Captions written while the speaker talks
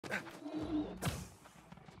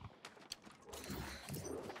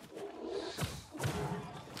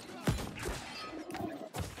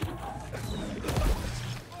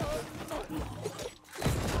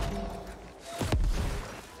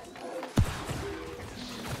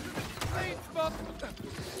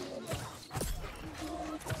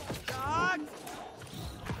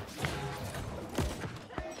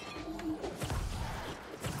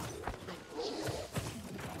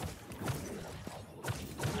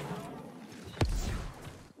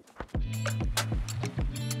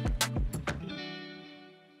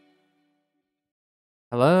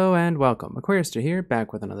Hello and welcome, Aquarister here,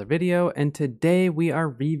 back with another video, and today we are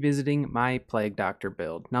revisiting my Plague Doctor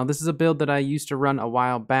build. Now this is a build that I used to run a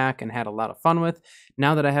while back and had a lot of fun with.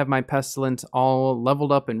 Now that I have my Pestilence all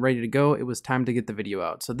leveled up and ready to go, it was time to get the video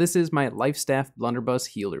out. So this is my Lifestaff Blunderbuss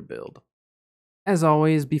healer build. As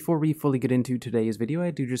always, before we fully get into today's video, I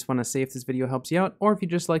do just want to say if this video helps you out, or if you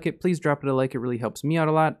just like it, please drop it a like, it really helps me out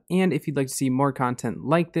a lot. And if you'd like to see more content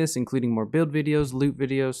like this, including more build videos, loot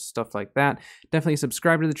videos, stuff like that, definitely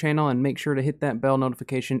subscribe to the channel and make sure to hit that bell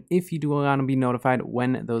notification if you do want to be notified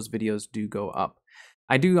when those videos do go up.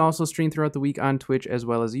 I do also stream throughout the week on Twitch as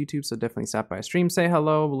well as YouTube, so definitely stop by stream, say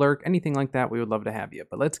hello, lurk, anything like that, we would love to have you.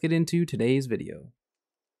 But let's get into today's video.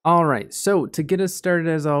 Alright, so to get us started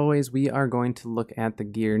as always, we are going to look at the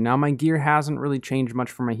gear. Now my gear hasn't really changed much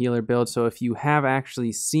for my healer build, so if you have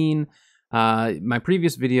actually seen my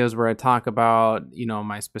previous videos where I talk about,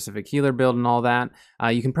 my specific healer build and all that,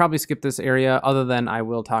 you can probably skip this area other than I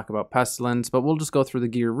will talk about Pestilence, but we'll just go through the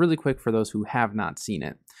gear really quick for those who have not seen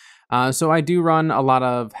it. So I do run a lot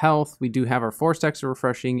of health. We do have our 4 stacks of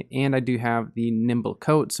refreshing, and I do have the nimble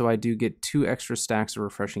coat, so I do get 2 extra stacks of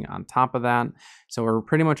refreshing on top of that. So we're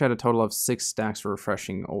pretty much at a total of 6 stacks of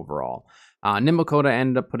refreshing overall. Nimble coat, I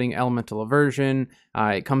ended up putting elemental aversion.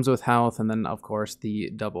 It comes with health, and then of course the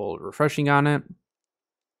double refreshing on it.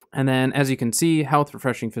 And then as you can see, health,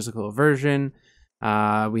 refreshing, physical aversion.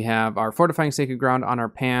 We have our Fortifying Sacred Ground on our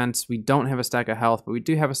pants. We don't have a stack of health, but we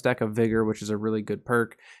do have a stack of vigor, which is a really good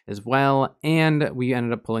perk as well. And we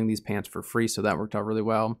ended up pulling these pants for free, so that worked out really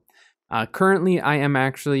well. Currently, I am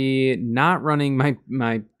actually not running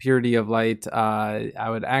my Purity of Light. I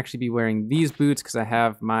would actually be wearing these boots because I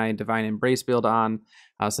have my Divine Embrace build on.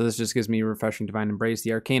 So this just gives me refreshing Divine Embrace.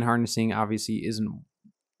 The Arcane Harnessing obviously isn't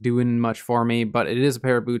doing much for me, but it is a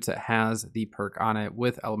pair of boots that has the perk on it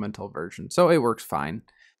with elemental aversion, so it works fine.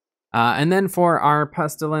 And then for our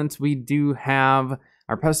Pestilence, we do have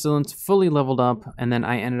our Pestilence fully leveled up, and then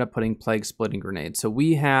I ended up putting Plague Splitting Grenade. So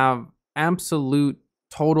we have absolute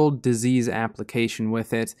total disease application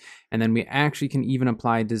with it, and then we actually can even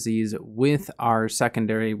apply disease with our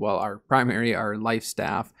secondary, well, our primary, our life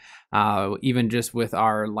staff, even just with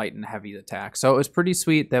our light and heavy attack. So it was pretty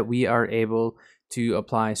sweet that we are able to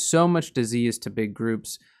apply so much disease to big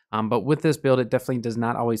groups. But with this build, it definitely does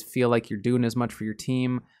not always feel like you're doing as much for your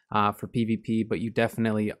team for PvP, but you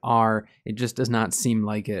definitely are. It just does not seem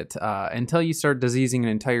like it until you start diseasing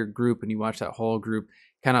an entire group and you watch that whole group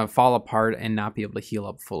kind of fall apart and not be able to heal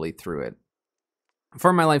up fully through it.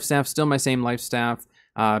 For my life staff, still my same life staff.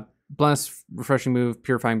 Bless, Refreshing Move,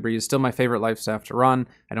 Purifying Breeze, still my favorite life staff to run.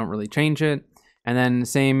 I don't really change it. And then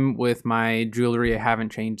same with my jewelry, I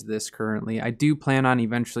haven't changed this currently. I do plan on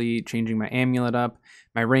eventually changing my amulet up.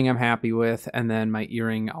 My ring I'm happy with, and then my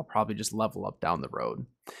earring I'll probably just level up down the road.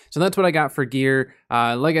 So that's what I got for gear.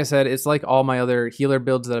 Like I said, it's like all my other healer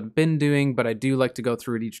builds that I've been doing, but I do like to go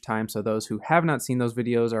through it each time so those who have not seen those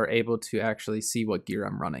videos are able to actually see what gear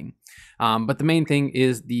I'm running. But the main thing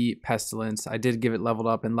is the Pestilence. I did give it leveled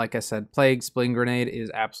up, and like I said, Plague Splitting Grenade is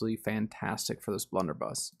absolutely fantastic for this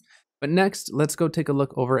Blunderbuss. But next, let's go take a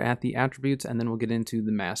look over at the attributes, and then we'll get into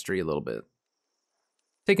the mastery a little bit.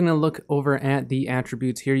 Taking a look over at the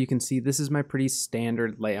attributes here, you can see this is my pretty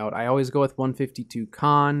standard layout. I always go with 152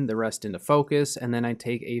 con, the rest into focus, and then I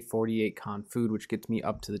take a 48 con food, which gets me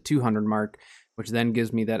up to the 200 mark, which then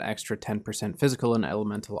gives me that extra 10% physical and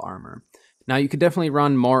elemental armor. Now you could definitely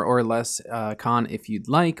run more or less con if you'd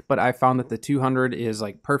like, but I found that the 200 is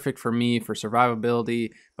like perfect for me for survivability,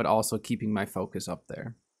 but also keeping my focus up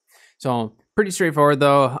there. So pretty straightforward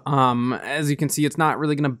though. As you can see, it's not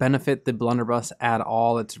really going to benefit the Blunderbuss at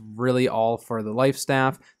all. It's really all for the life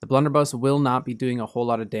staff. The Blunderbuss will not be doing a whole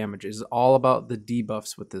lot of damage. It's all about the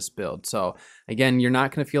debuffs with this build. So again, you're not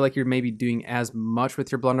going to feel like you're maybe doing as much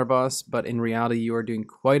with your Blunderbuss, but in reality, you are doing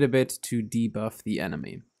quite a bit to debuff the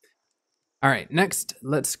enemy. All right, next,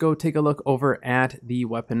 let's go take a look over at the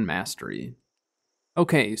weapon mastery.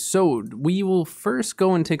 Okay, so we will first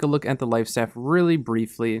go and take a look at the life staff really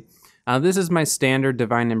briefly. This is my standard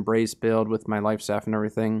Divine Embrace build with my life staff and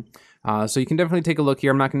everything. So you can definitely take a look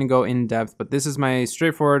here. I'm not going to go in depth, but this is my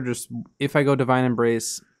straightforward, just if I go Divine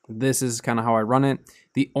Embrace, this is kind of how I run it.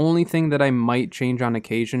 The only thing that I might change on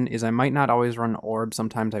occasion is I might not always run orb.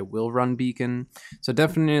 Sometimes I will run beacon. So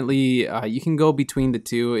definitely you can go between the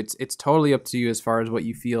two. It's totally up to you as far as what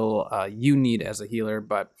you feel you need as a healer,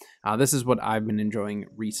 but this is what I've been enjoying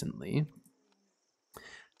recently.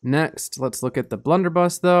 Next, let's look at the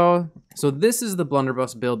Blunderbuss though. So this is the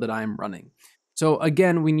Blunderbuss build that I'm running. So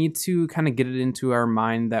again, we need to kind of get it into our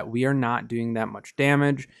mind that we are not doing that much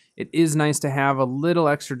damage. It is nice to have a little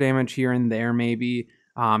extra damage here and there maybe,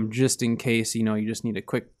 just in case, you know, you just need a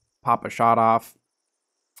quick pop a shot off.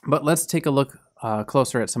 But let's take a look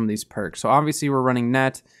closer at some of these perks. So obviously we're running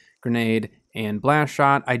net, grenade, and blast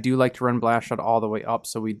shot. I do like to run blast shot all the way up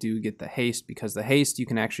so we do get the haste, because the haste you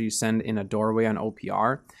can actually send in a doorway on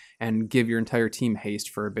OPR and give your entire team haste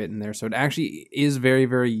for a bit in there. So it actually is very,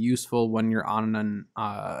 very useful when you're on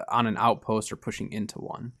an outpost or pushing into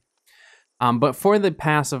one. But for the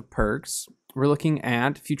passive perks, we're looking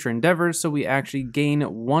at future endeavors. So we actually gain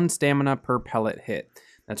 1 stamina per pellet hit.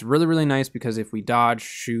 That's really, really nice because if we dodge,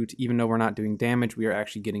 shoot, even though we're not doing damage, we are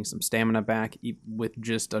actually getting some stamina back with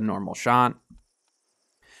just a normal shot.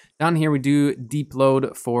 Down here we do deep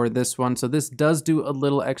load for this one. So this does do a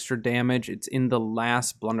little extra damage. It's in the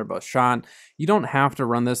last Blunderbuss shot. You don't have to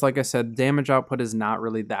run this. Like I said, damage output is not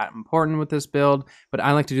really that important with this build, but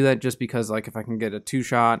I like to do that just because, like, if I can get a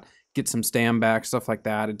 2-shot, get some stam back, stuff like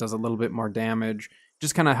that, it does a little bit more damage.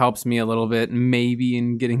 Just kind of helps me a little bit, maybe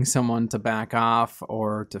in getting someone to back off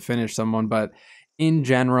or to finish someone, but in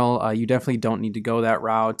general, you definitely don't need to go that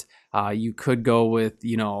route. You could go with,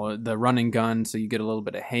 you know, the running gun, so you get a little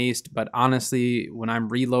bit of haste, but honestly, when I'm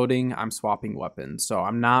reloading, I'm swapping weapons, so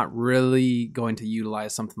I'm not really going to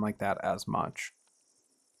utilize something like that as much.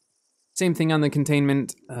 Same thing on the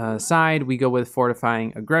containment side, we go with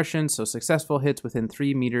fortifying aggression, so successful hits within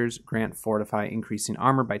 3 meters grant fortify, increasing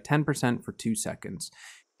armor by 10% for 2 seconds.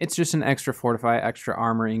 It's just an extra fortify, extra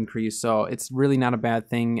armor increase, so it's really not a bad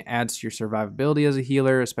thing. Adds to your survivability as a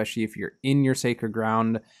healer, especially if you're in your sacred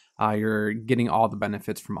ground. You're getting all the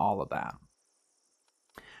benefits from all of that.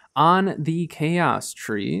 On the chaos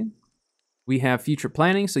tree, we have future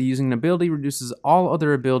planning, so using an ability reduces all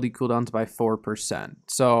other ability cooldowns by 4%.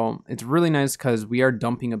 So it's really nice because we are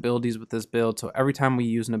dumping abilities with this build, so every time we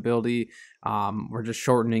use an ability, we're just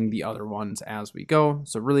shortening the other ones as we go.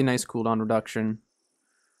 So really nice cooldown reduction.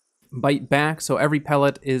 Bite back, so every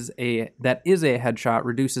pellet that is a headshot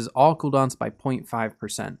reduces all cooldowns by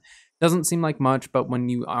 0.5%. Doesn't seem like much, but when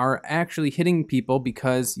you are actually hitting people,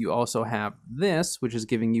 because you also have this, which is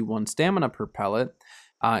giving you 1 stamina per pellet,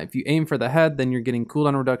 if you aim for the head, then you're getting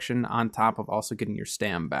cooldown reduction on top of also getting your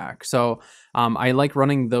stam back. So I like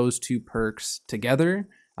running those 2 perks together.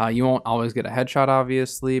 You won't always get a headshot,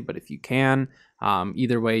 obviously, but if you can,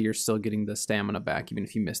 either way, you're still getting the stamina back, even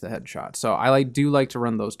if you miss the headshot. So I do like to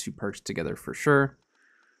run those 2 perks together for sure.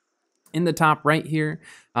 In the top right here,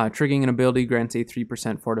 triggering an ability grants a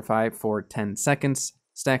 3% fortify for 10 seconds,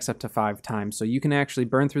 stacks up to 5 times. So you can actually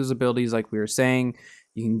burn through those abilities like we were saying.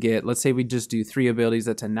 You can get, let's say we just do 3 abilities,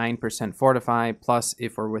 that's a 9% fortify, plus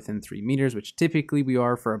if we're within 3 meters, which typically we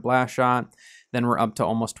are for a blast shot, then we're up to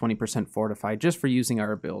almost 20% fortify just for using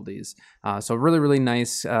our abilities. So really, really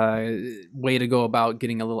nice way to go about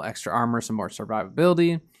getting a little extra armor, some more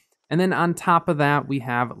survivability. And then on top of that, we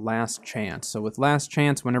have Last Chance. So with Last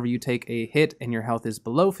Chance, whenever you take a hit and your health is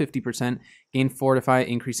below 50%, gain Fortify,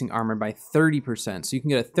 increasing armor by 30%. So you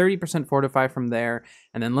can get a 30% Fortify from there.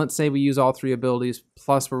 And then let's say we use all 3 abilities,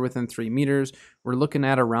 plus we're within 3 meters, we're looking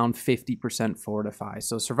at around 50% Fortify.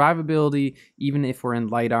 So survivability, even if we're in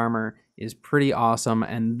light armor, is pretty awesome.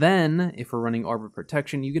 And then if we're running Orb of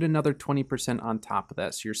Protection, you get another 20% on top of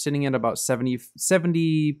that. So you're sitting at about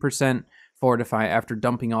 70% Fortify after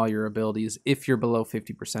dumping all your abilities if you're below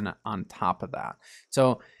 50% on top of that.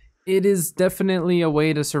 So it is definitely a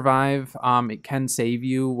way to survive. It can save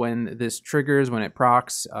you when this triggers, when it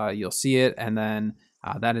procs, you'll see it, and then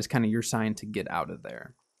that is kind of your sign to get out of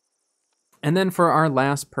there. And then for our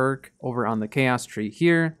last perk over on the Chaos Tree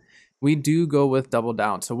here, we do go with Double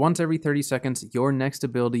Down. So once every 30 seconds, your next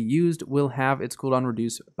ability used will have its cooldown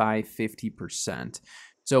reduced by 50%.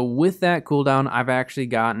 So with that cooldown, I've actually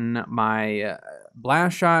gotten my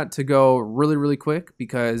blast shot to go really, really quick,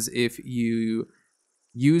 because if you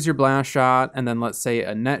use your blast shot and then let's say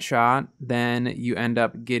a net shot, then you end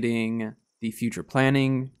up getting the future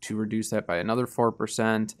planning to reduce that by another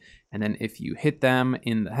 4%. And then if you hit them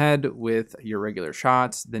in the head with your regular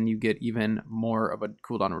shots, then you get even more of a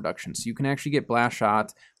cooldown reduction. So you can actually get blast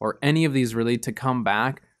shots or any of these really to come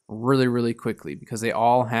back really, really quickly, because they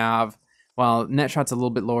all have, well, net shot's a little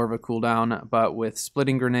bit lower of a cooldown, but with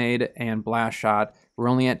splitting grenade and blast shot, we're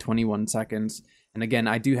only at 21 seconds. And again,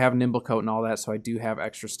 I do have Nimble Coat and all that, so I do have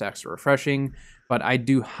extra stacks of Refreshing, but I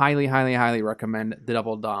do highly, highly, highly recommend the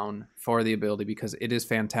Double Down for the ability because it is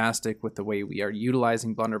fantastic with the way we are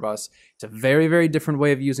utilizing Blunderbuss. It's a very, very different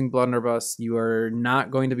way of using Blunderbuss. You are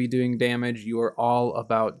not going to be doing damage. You are all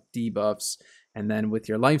about debuffs. And then with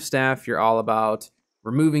your Life Staff, you're all about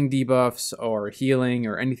removing debuffs or healing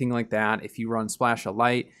or anything like that. If you run Splash of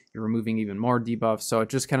Light, you're removing even more debuffs. So it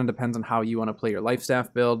just kind of depends on how you want to play your Life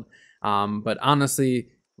Staff build. But honestly,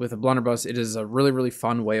 with a Blunderbuss, it is a really, really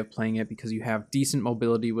fun way of playing it because you have decent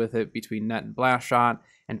mobility with it between net and blast shot,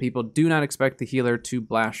 and people do not expect the healer to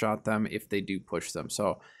blast shot them if they do push them.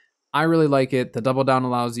 So I really like it. The Double Down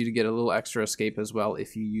allows you to get a little extra escape as well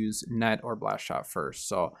if you use net or blast shot first.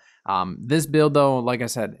 So this build, though, like I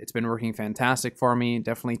said, it's been working fantastic for me.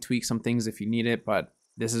 Definitely tweak some things if you need it, but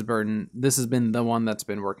this has been the one that's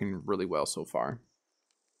been working really well so far.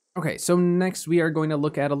 Okay, so next we are going to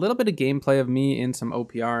look at a little bit of gameplay of me in some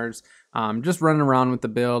OPRs, just running around with the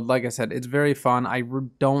build. Like I said, it's very fun. I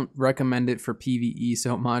don't recommend it for PvE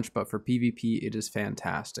so much, but for PvP it is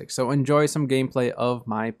fantastic. So enjoy some gameplay of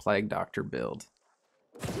my Plague Doctor build.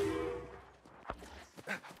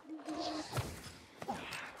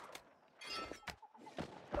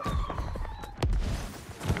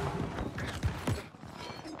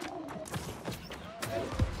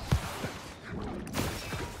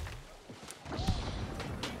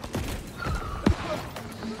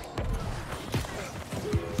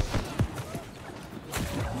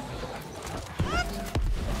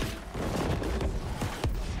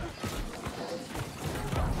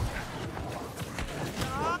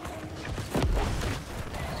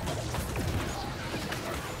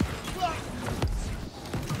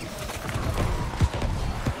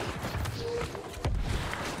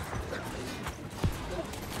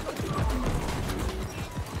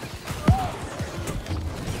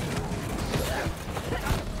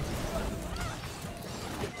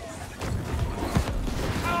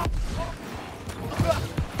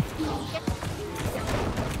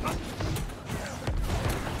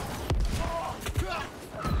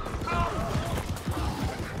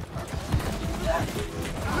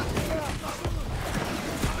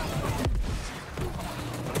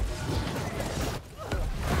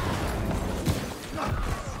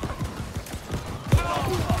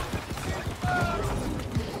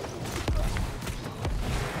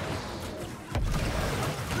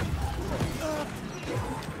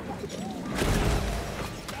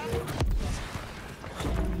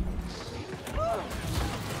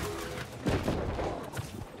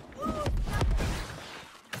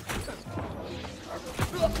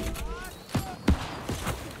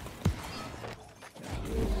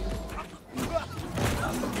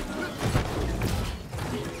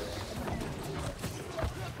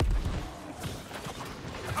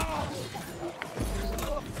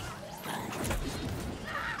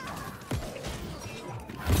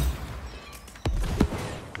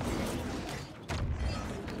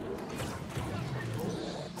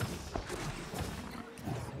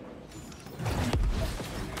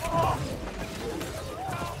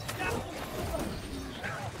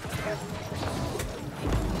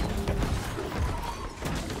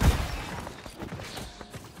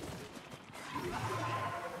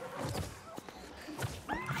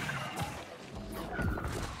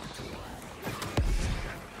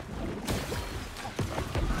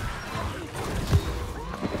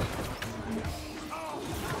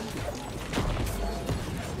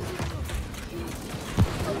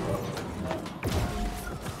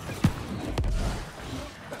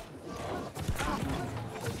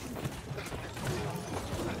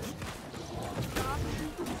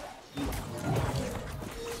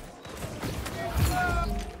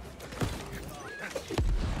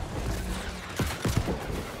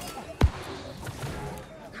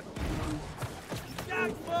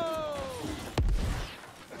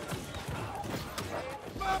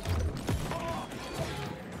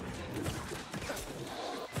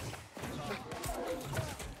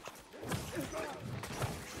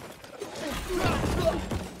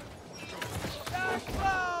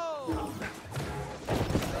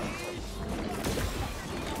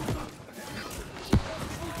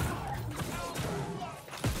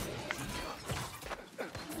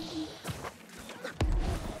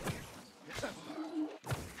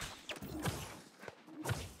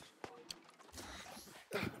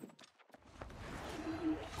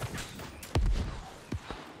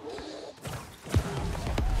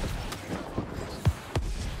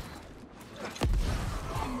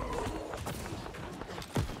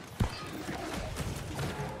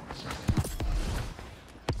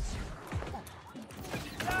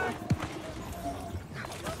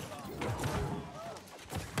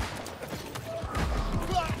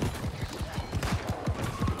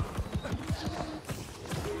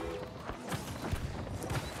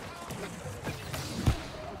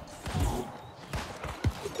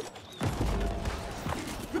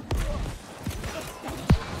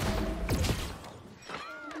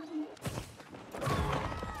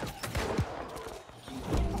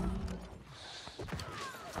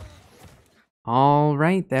 All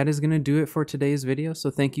right, that is going to do it for today's video. So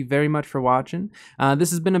thank you very much for watching.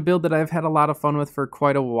 This has been a build that I've had a lot of fun with for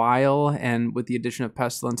quite a while, and with the addition of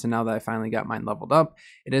Pestilence, and now that I finally got mine leveled up,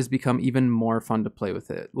 it has become even more fun to play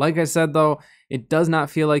with it. Like I said though, it does not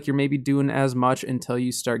feel like you're maybe doing as much until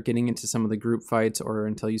you start getting into some of the group fights, or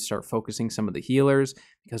until you start focusing some of the healers,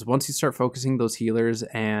 because once you start focusing those healers,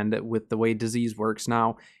 and with the way disease works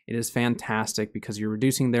now, it is fantastic because you're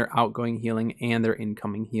reducing their outgoing healing and their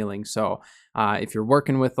incoming healing. So if you're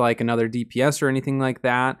working with like another DPS or anything like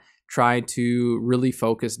that, try to really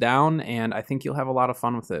focus down, and I think you'll have a lot of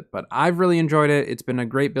fun with it. But I've really enjoyed it. It's been a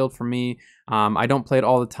great build for me. I don't play it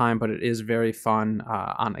all the time, but it is very fun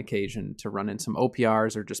on occasion to run in some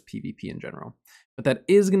OPRs or just PvP in general. But that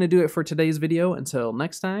is going to do it for today's video. Until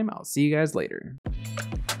next time, I'll see you guys later.